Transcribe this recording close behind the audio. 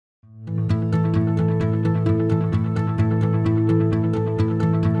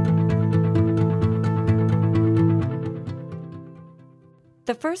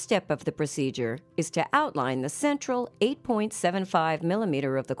The first step of the procedure is to outline the central 8.75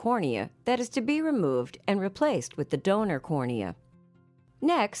 millimeter of the cornea that is to be removed and replaced with the donor cornea.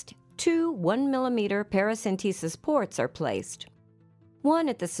 Next, two 1 millimeter paracentesis ports are placed, one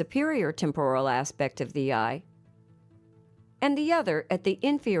at the superior temporal aspect of the eye and the other at the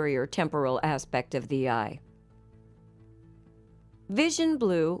inferior temporal aspect of the eye. Vision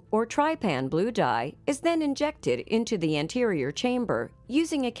blue or trypan blue dye is then injected into the anterior chamber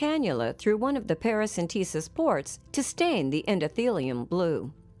using a cannula through one of the paracentesis ports to stain the endothelium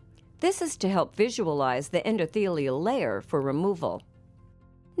blue. This is to help visualize the endothelial layer for removal.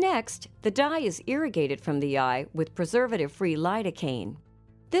 Next, the dye is irrigated from the eye with preservative-free lidocaine.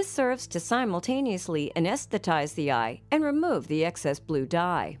 This serves to simultaneously anesthetize the eye and remove the excess blue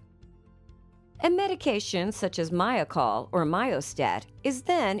dye. A medication such as Myocol or Myostat is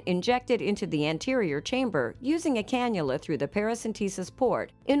then injected into the anterior chamber using a cannula through the paracentesis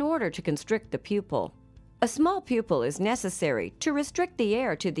port in order to constrict the pupil. A small pupil is necessary to restrict the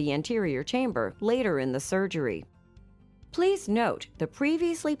air to the anterior chamber later in the surgery. Please note the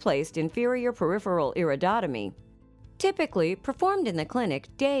previously placed inferior peripheral iridotomy, typically performed in the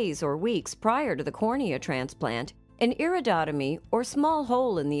clinic days or weeks prior to the cornea transplant. An iridotomy or small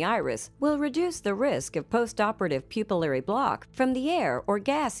hole in the iris will reduce the risk of postoperative pupillary block from the air or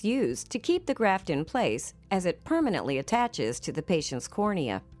gas used to keep the graft in place as it permanently attaches to the patient's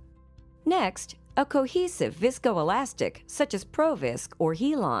cornea. Next, a cohesive viscoelastic such as Provisc or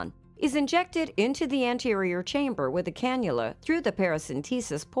Helon is injected into the anterior chamber with a cannula through the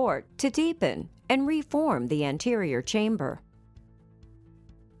paracentesis port to deepen and reform the anterior chamber.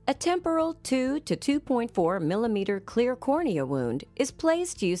 A temporal 2 to 2.4 millimeter clear cornea wound is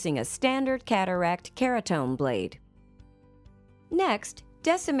placed using a standard cataract keratome blade. Next,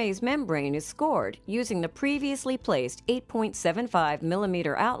 Descemet's membrane is scored using the previously placed 8.75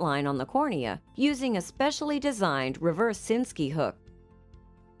 millimeter outline on the cornea using a specially designed reverse Sinskey hook.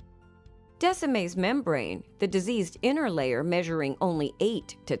 Descemet's membrane, the diseased inner layer measuring only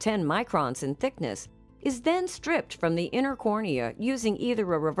 8 to 10 microns in thickness, is then stripped from the inner cornea using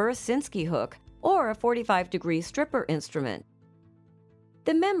either a reverse Sinskey hook or a 45-degree stripper instrument.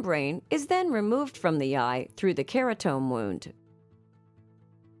 The membrane is then removed from the eye through the keratome wound.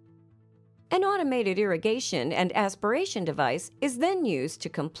 An automated irrigation and aspiration device is then used to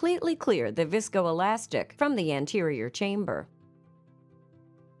completely clear the viscoelastic from the anterior chamber.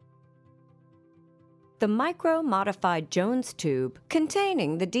 The micro-modified Jones tube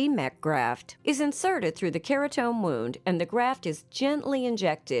containing the DMEK graft is inserted through the keratome wound and the graft is gently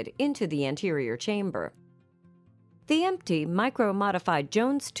injected into the anterior chamber. The empty micro-modified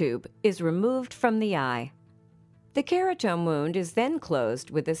Jones tube is removed from the eye. The keratome wound is then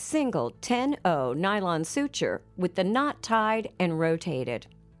closed with a single 10-0 nylon suture with the knot tied and rotated.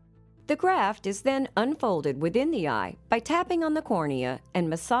 The graft is then unfolded within the eye by tapping on the cornea and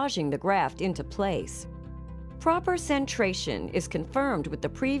massaging the graft into place. Proper centration is confirmed with the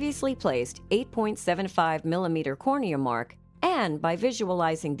previously placed 8.75 millimeter cornea mark and by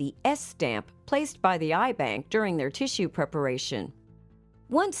visualizing the S stamp placed by the eye bank during their tissue preparation.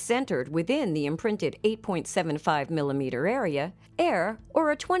 Once centered within the imprinted 8.75 millimeter area, air or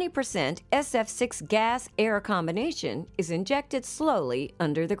a 20% SF6 gas-air combination is injected slowly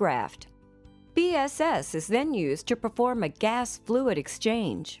under the graft. BSS is then used to perform a gas-fluid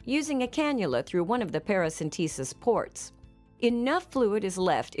exchange using a cannula through one of the paracentesis ports. Enough fluid is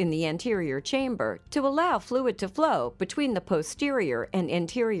left in the anterior chamber to allow fluid to flow between the posterior and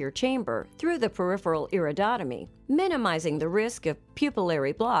anterior chamber through the peripheral iridotomy, minimizing the risk of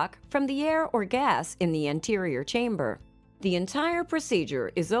pupillary block from the air or gas in the anterior chamber. The entire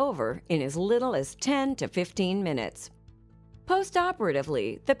procedure is over in as little as 10 to 15 minutes.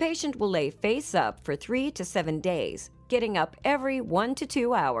 Postoperatively, the patient will lay face up for 3 to 7 days, getting up every 1 to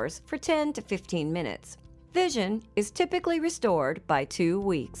 2 hours for 10 to 15 minutes. Vision is typically restored by 2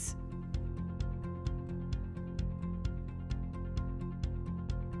 weeks.